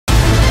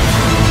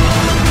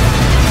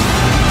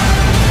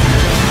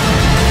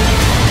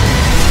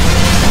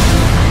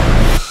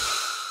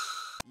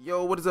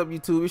what is up,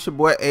 YouTube? It's your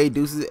boy A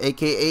Deuces,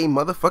 aka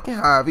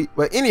motherfucking Javi.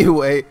 But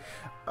anyway,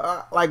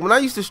 like when I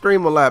used to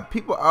stream a lot,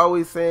 people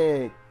always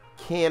saying,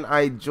 can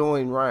I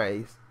join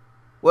Rise?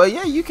 Well,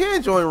 yeah, you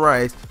can join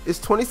Rise. It's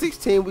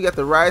 2016, we got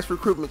the Rise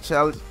Recruitment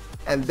Challenge,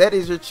 and that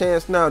is your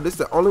chance now. This is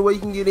the only way you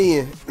can get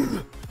in,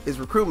 is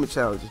recruitment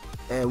challenges.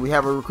 And we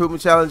have a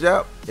recruitment challenge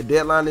out. The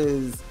deadline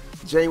is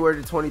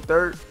January the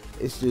 23rd.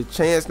 It's your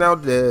chance now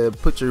to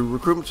put your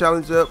recruitment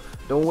challenge up.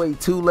 Don't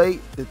wait too late.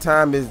 The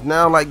time is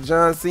now, like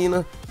John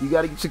Cena. You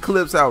got to get your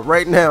clips out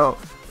right now.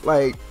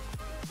 Like,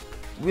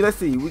 let's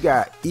see, we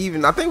got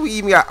I think we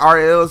even got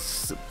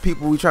RL's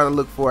people we trying to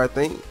look for, I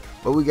think.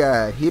 But we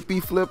got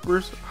hippie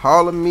flippers,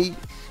 Hall of Meat,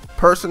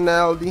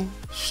 personality,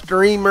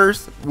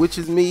 streamers, which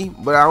is me.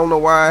 But I don't know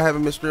why I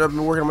haven't been streaming. I've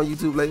been working on my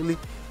YouTube lately.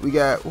 We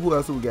got, who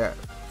else we got?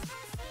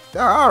 I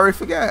already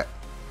forgot.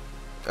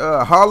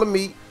 Hall of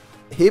Meat,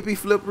 hippie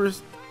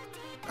flippers.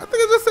 I think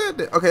I just said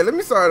that. Okay, let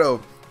me start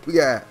over. We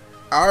got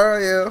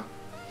RL,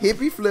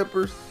 hippie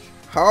flippers,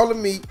 Hall of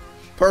Meat,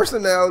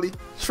 personality,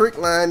 trick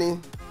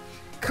lining,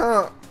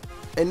 comp,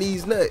 and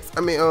these nuts.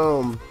 I mean,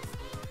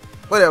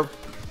 whatever.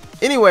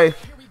 Anyway,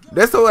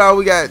 that's all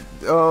we got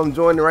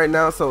joining right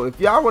now. So if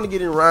y'all want to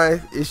get in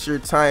Rise, it's your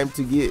time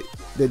to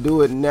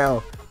do it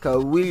now,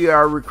 cause we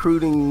are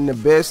recruiting the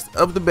best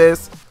of the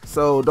best.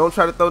 So don't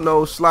try to throw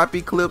no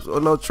sloppy clips or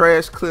no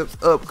trash clips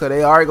up, cause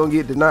they are gonna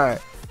get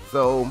denied.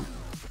 So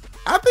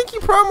I think you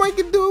probably might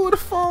can do it with a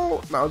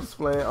phone. No, I'm just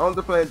playing. I'm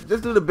just playing.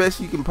 Just do the best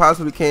you can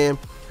possibly can.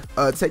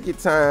 Take your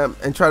time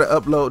and try to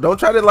upload. Don't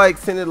try to like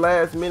send it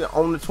last minute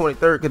on the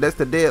 23rd, because that's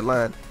the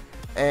deadline.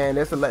 And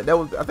that's I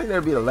think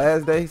that'll be the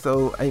last day.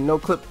 So ain't no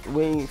clip.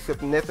 We ain't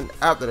accepting nothing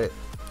after that.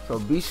 So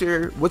be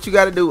sure what you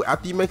got to do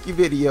after you make your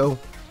video.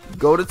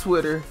 Go to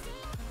Twitter,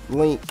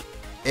 link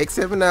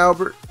X7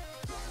 Albert.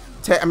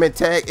 Tag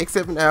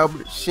X7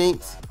 Albert,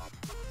 Shinks,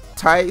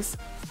 Tice,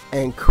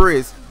 and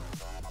Chris.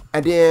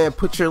 And then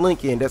put your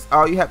link in. That's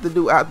all you have to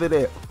do after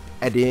that.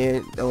 And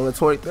then on the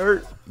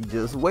 23rd, you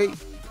just wait,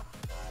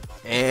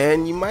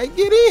 and you might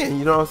get in.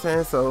 You know what I'm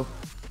saying? So,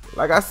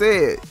 like I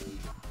said,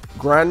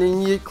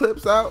 grinding your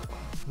clips out,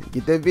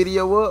 get that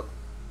video up,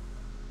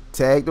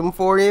 tag them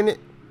 4 in it,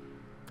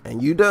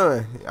 and you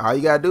done. All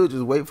you gotta do is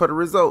just wait for the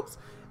results,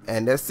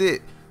 and that's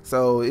it.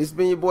 So it's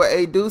been your boy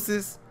A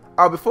Deuces.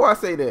 Oh, before I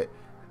say that,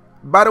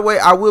 by the way,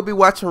 I will be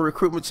watching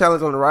Recruitment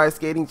Challenge on the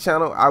RiseSkating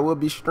channel. I will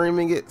be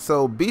streaming it,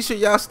 so be sure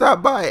y'all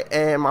stop by,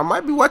 and I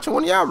might be watching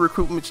one of y'all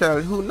Recruitment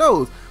Challenge. Who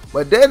knows?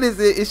 But that is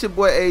it. It's your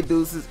boy A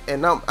Deuces,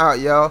 and I'm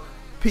out, y'all.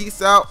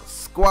 Peace out.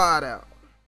 Squad out.